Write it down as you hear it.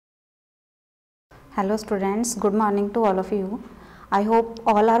Hello students, good morning to all of you. I hope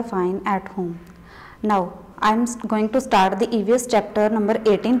all are fine at home. Now I am going to start the EVS chapter number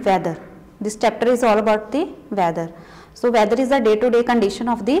 18, weather. This chapter is all about the weather. So weather is the day-to-day condition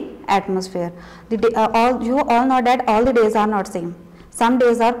of the atmosphere. You all know that all the days are not same. Some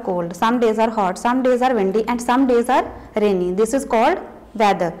days are cold, some days are hot, some days are windy and some days are rainy. This is called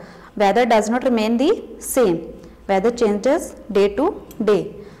weather. Weather does not remain the same. Weather changes day to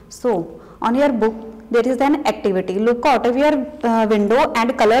day. So on your book there is an activity. Look out of your window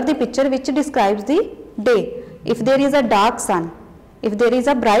and color the picture which describes the day. If there is a dark sun, if there is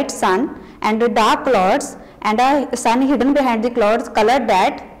a bright sun and dark clouds and a sun hidden behind the clouds, color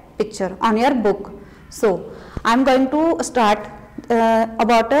that picture on your book. So I am going to start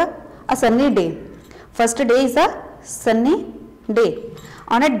about a sunny day. First day is a sunny day.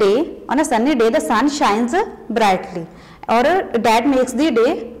 On a sunny day, the sun shines brightly, or that makes the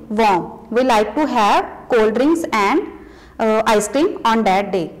day warm. We like to have cold drinks and ice cream on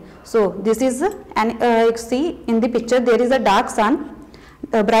that day. So this is you see in the picture there is a dark sun,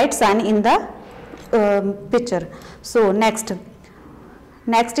 a bright sun in the picture. So next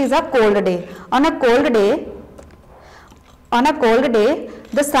is a cold day. On a cold day,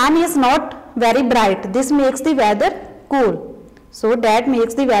 the sun is not very bright. This makes the weather cool. So that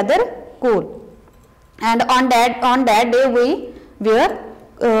makes the weather cool. And on that day we wear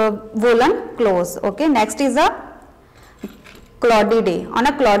woolen clothes. Okay. Next is a cloudy day. On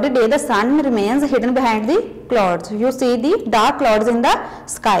a cloudy day, the sun remains hidden behind the clouds. You see the dark clouds in the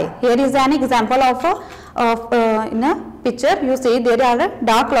sky. Here is an example of in a picture. You see there are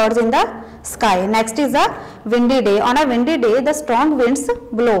dark clouds in the sky. Next is a windy day. On a windy day, the strong winds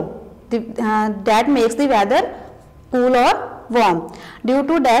blow. That makes the weather cool or warm. Due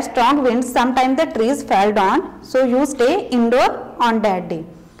to that strong winds, sometimes the trees fell down, so you stay indoor on that day.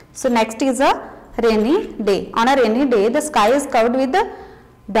 So next is a rainy day. On a rainy day, the sky is covered with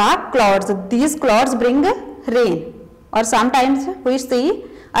dark clouds. These clouds bring rain, or sometimes we see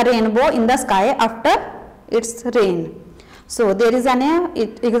a rainbow in the sky after it's rain. So there is an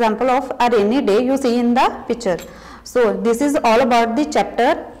example of a rainy day you see in the picture. So this is all about the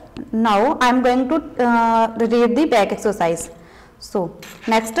chapter. Now I am going to read the back exercise. So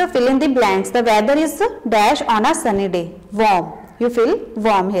next, fill in the blanks. The weather is dash on a sunny day, warm. You feel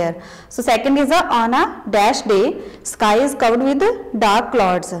warm here. So second is on a dash day, sky is covered with dark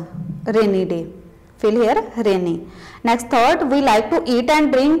clouds, rainy day. Fill here rainy. Next, third, we like to eat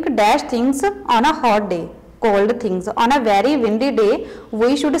and drink dash things on a hot day, cold things. On a very windy day,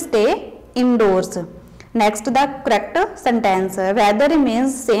 we should stay indoors. Next, the correct sentence. Weather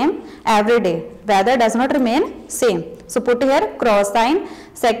remains same every day. Weather does not remain same. So put here cross sign.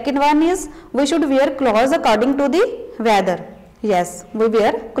 Second one is we should wear clothes according to the weather. Yes, we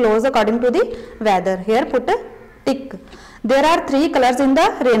wear clothes according to the weather. Here put a tick. There are 3 colors in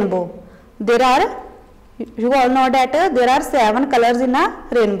the rainbow. You all know that there are 7 colors in a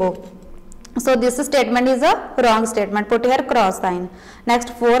rainbow. So this statement is a wrong statement. Put here cross sign. Next,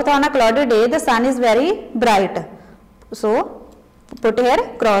 fourth, on a cloudy day, the sun is very bright. So put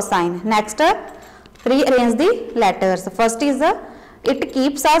here cross sign. Next, rearrange the letters. First is it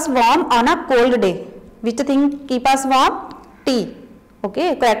keeps us warm on a cold day. Which thing keep us warm? T.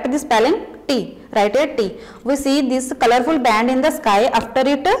 Okay, correct the spelling T. Write here T. We see this colorful band in the sky after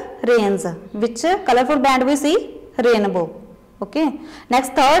it rains. Which colorful band we see? Rainbow. Okay.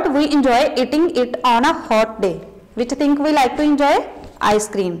 Next, third, we enjoy eating it on a hot day. Which thing we like to enjoy? Ice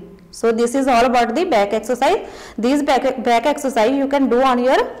cream. So this is all about the back exercise. These back exercise you can do on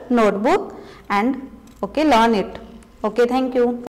your notebook and okay, learn it. Okay, thank you.